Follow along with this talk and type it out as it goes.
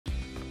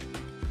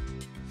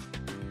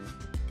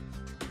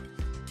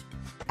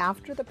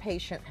After the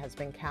patient has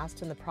been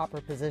cast in the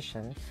proper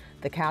position,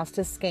 the cast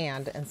is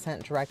scanned and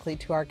sent directly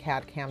to our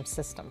CAD/CAM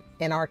system.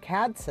 In our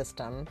CAD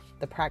system,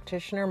 the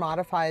practitioner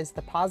modifies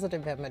the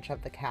positive image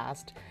of the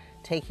cast,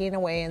 taking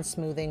away and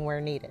smoothing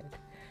where needed.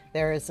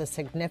 There is a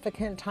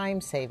significant time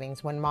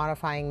savings when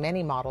modifying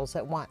many models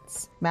at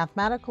once.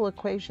 Mathematical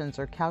equations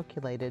are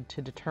calculated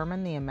to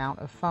determine the amount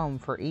of foam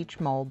for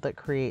each mold that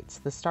creates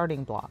the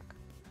starting block.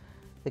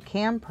 The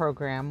CAM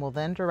program will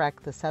then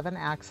direct the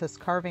 7-axis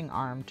carving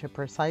arm to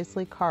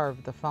precisely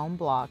carve the foam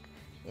block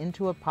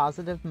into a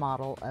positive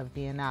model of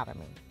the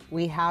anatomy.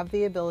 We have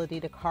the ability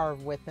to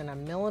carve within a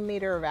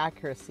millimeter of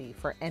accuracy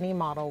for any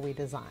model we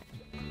design.